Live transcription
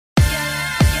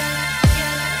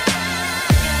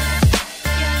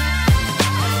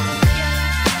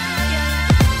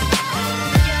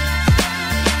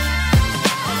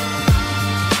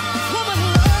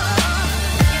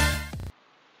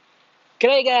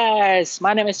G'day guys,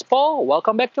 my name is Paul.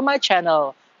 Welcome back to my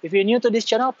channel. If you're new to this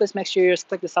channel, please make sure you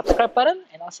click the subscribe button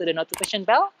and also the notification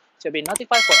bell to be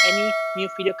notified for any new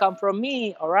video come from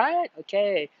me. Alright?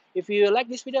 Okay. If you like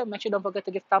this video, make sure don't forget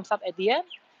to give thumbs up at the end.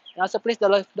 And also please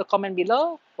leave the comment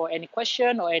below for any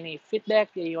question or any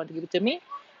feedback that you want to give it to me.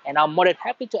 And I'm more than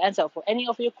happy to answer for any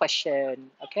of your questions.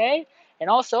 Okay? And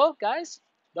also guys,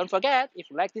 don't forget,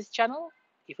 if you like this channel,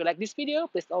 if you like this video,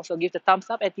 please also give the thumbs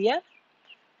up at the end.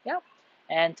 Yeah.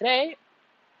 And today,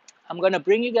 I'm gonna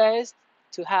bring you guys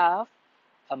to have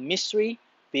a mystery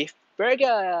beef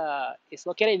burger. It's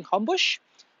located in Homebush.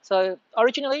 So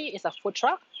originally, it's a food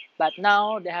truck, but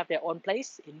now they have their own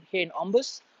place here in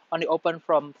Homebush. Only open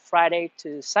from Friday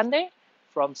to Sunday,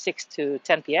 from 6 to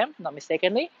 10 p.m. Not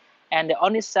mistakenly, and they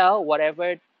only sell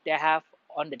whatever they have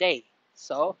on the day.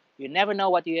 So you never know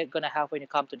what you're gonna have when you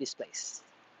come to this place.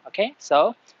 Okay,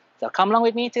 so come along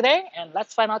with me today and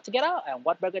let's find out together and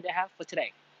what burger they have for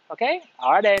today. Okay?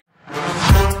 Alright then.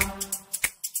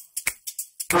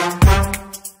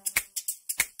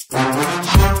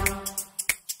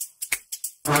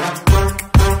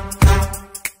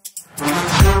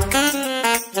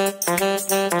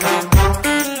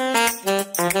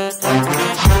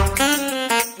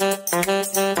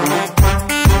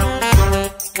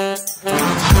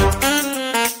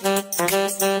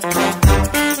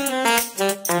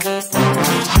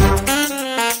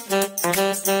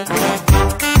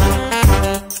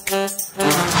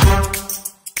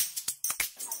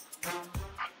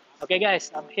 Okay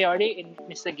guys, I'm here already in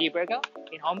Mr. G Burger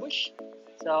in Homebush.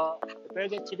 So the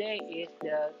burger today is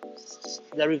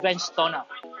the Revenge Stoner,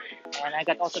 and I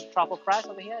got also truffle fries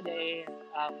over here. The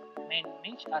main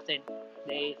dish, I think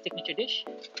the signature dish,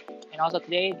 and also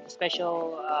today the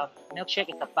special milkshake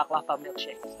is the baklava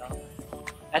milkshake. So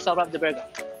let's open up the burger.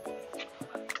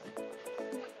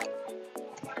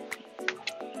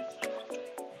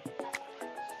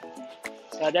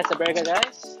 So that's the burger,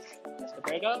 guys. That's the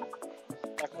burger.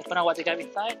 Let's open up what they got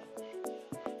inside.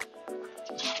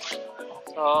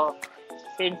 So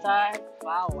inside,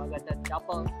 wow, I got the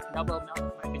double milk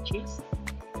American cheese.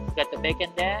 Got the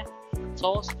bacon there,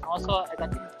 toast, and also I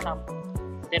got some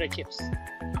potato chips.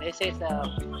 They say it's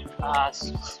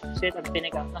sweet and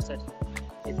vinegar, not sweet.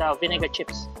 It's vinegar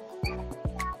chips.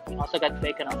 And also got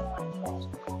bacon on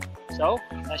it. So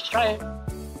let's try it.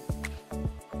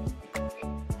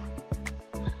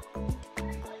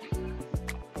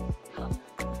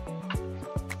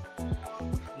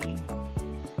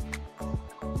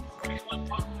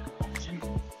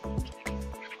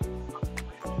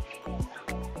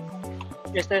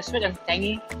 Just a sweet and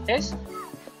tangy taste.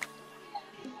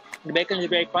 The bacon is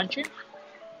very crunchy,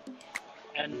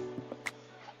 and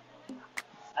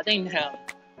I think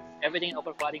everything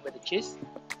overflowing with the cheese.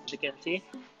 As you can see,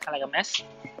 kind of like a mess,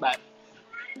 but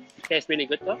it tastes really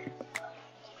good though.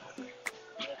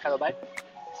 Have a bite.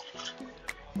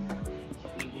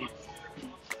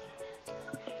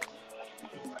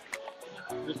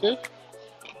 You see?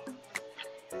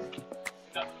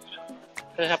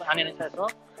 They have onion inside as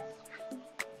well.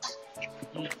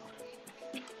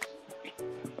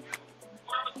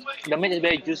 The meat is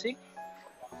very juicy,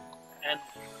 and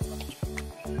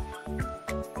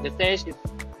the taste is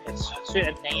sweet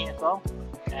and tangy as well,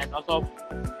 and also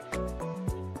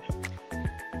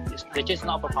the cheese is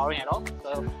not overpowering at all,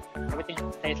 so everything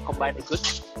tastes combined is good.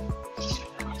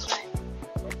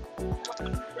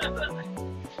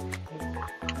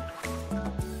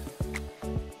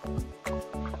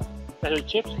 There's the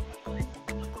chips.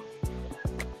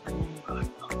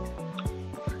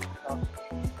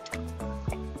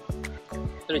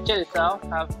 So the cheese itself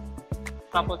have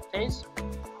truffle taste,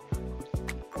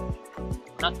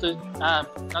 not too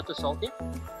salty.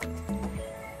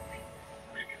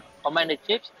 Combine the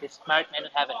chips, it's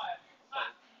marinated heaven.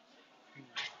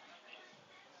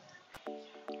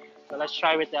 So let's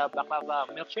try with the baklava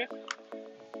milkshake.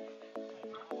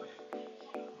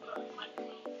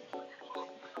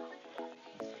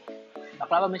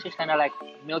 Baklava milkshake is kind of like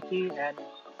milky and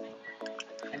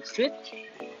sweet,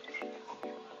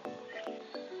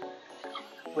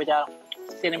 with a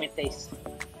cinnamon taste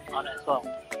on it as well.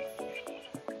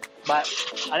 But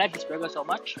I like this burger so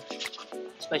much,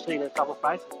 especially the truffle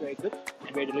fries. It's very good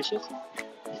and very delicious.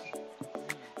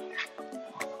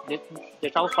 The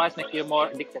truffle fries make you more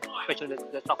addicted, especially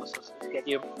the truffle sauce get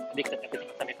you addicted every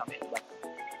single time you come in.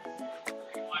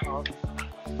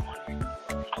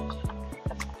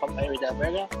 Let's compare with the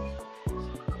burger.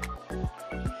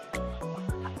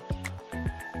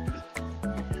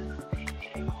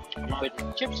 With the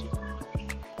chips.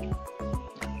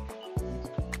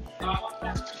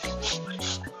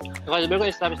 Because the burger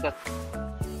itself is got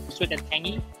sweet and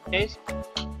tangy, taste,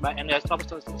 but and the truffle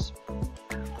sauce is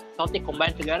salty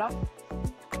combined together.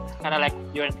 Kind of like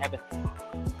you're in heaven.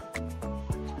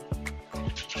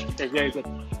 It's very good.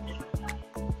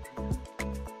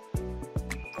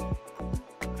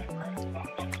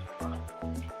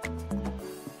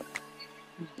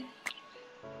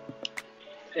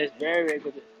 It's very, very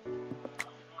good.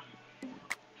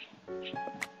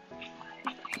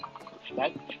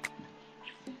 Right?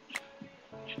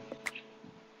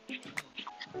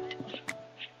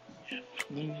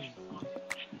 Mm.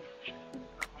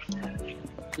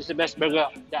 This is the best burger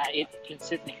that I ate in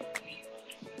Sydney.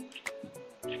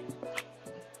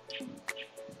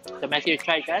 So make sure you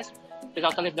try it, guys. Please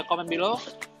also leave the comment below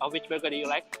of which burger do you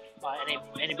like, or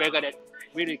any burger that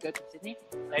really good in Sydney.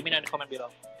 Let me know in the comment below.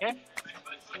 Okay.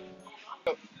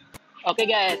 Okay,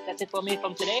 guys, that's it for me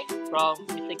from today from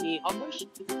Mr. G Homebush,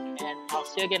 and I'll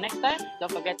see you again next time.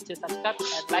 Don't forget to subscribe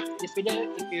and like this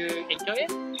video if you enjoy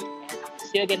it. And I'll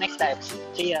see you again next time.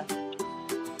 See ya.